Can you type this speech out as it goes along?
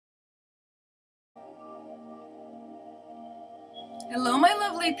Hello my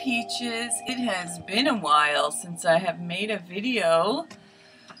lovely peaches. It has been a while since I have made a video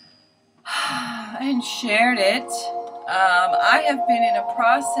and shared it. I have been in a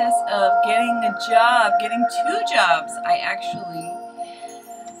process of getting two jobs. I actually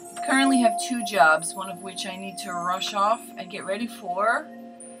currently have two jobs, one of which I need to rush off and get ready for.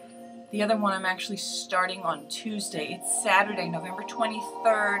 The other one I'm actually starting on Tuesday. It's Saturday, November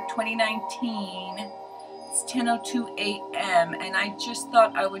 23rd, 2019. It's 10:02 a.m. and I just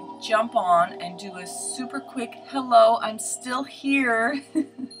thought I would jump on and do a super quick hello, I'm still here.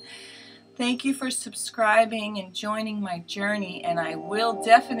 Thank you for subscribing and joining my journey, and I will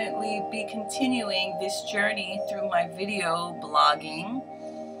definitely be continuing this journey through my video vlogging.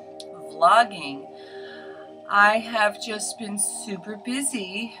 I have just been super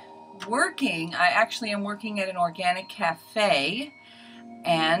busy working. I actually am working at an organic cafe.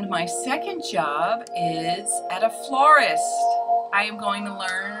 And my second job is at a florist. I am going to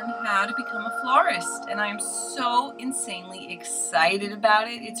learn how to become a florist, and I am so insanely excited about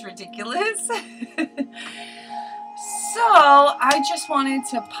it. It's ridiculous. So I just wanted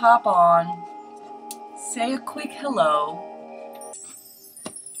to pop on, say a quick hello,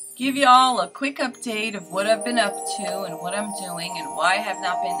 give y'all a quick update of what I've been up to and what I'm doing and why I have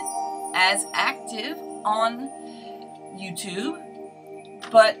not been as active on YouTube.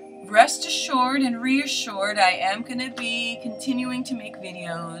 But rest assured and reassured, I am going to be continuing to make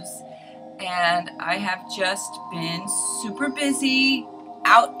videos, and I have just been super busy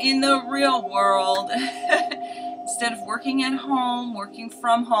out in the real world. Instead of working at home, working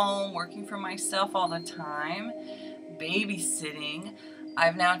from home, working for myself all the time, babysitting,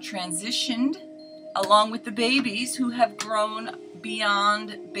 I've now transitioned along with the babies who have grown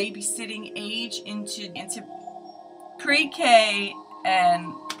beyond babysitting age into pre-K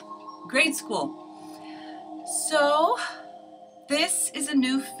and grade school. So this is a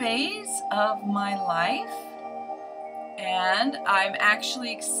new phase of my life, and I'm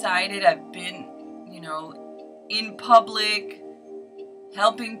actually excited. I've been, in public,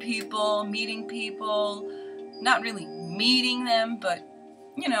 helping people, meeting people, not really meeting them, but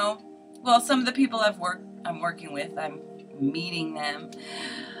well, some of the people I'm working with, I'm meeting them.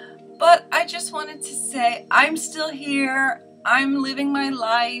 But I just wanted to say I'm still here. I'm living my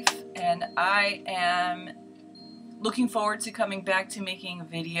life, and I am looking forward to coming back to making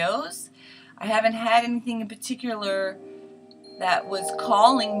videos. I haven't had anything in particular that was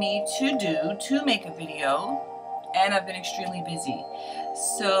calling me to make a video, and I've been extremely busy.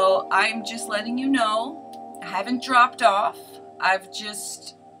 So I'm just letting you know, I haven't dropped off. I've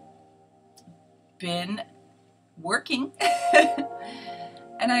just been working.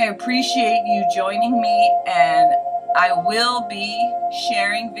 And I appreciate you joining me, and I will be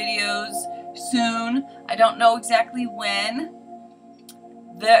sharing videos soon. I don't know exactly when.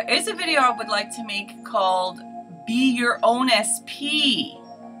 There is a video I would like to make called Be Your Own SP.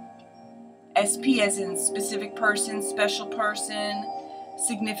 SP as in specific person, special person,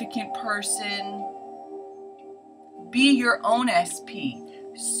 significant person. Be your own SP.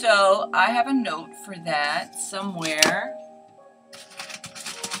 So I have a note for that somewhere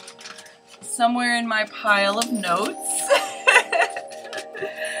in my pile of notes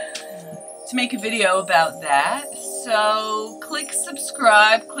to make a video about that. So click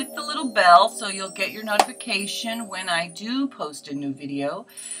subscribe, click the little bell so you'll get your notification when I do post a new video,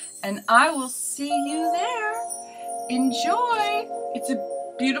 and I will see you there. Enjoy. It's a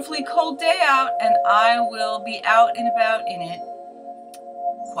beautifully cold day out, and I will be out and about in it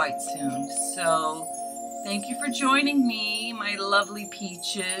quite soon. So thank you for joining me, my lovely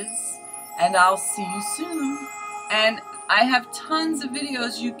peaches, and I'll see you soon. And I have tons of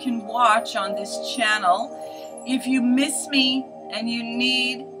videos you can watch on this channel. If you miss me and you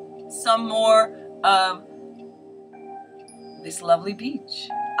need some more of this lovely peach,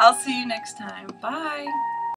 I'll see you next time. Bye.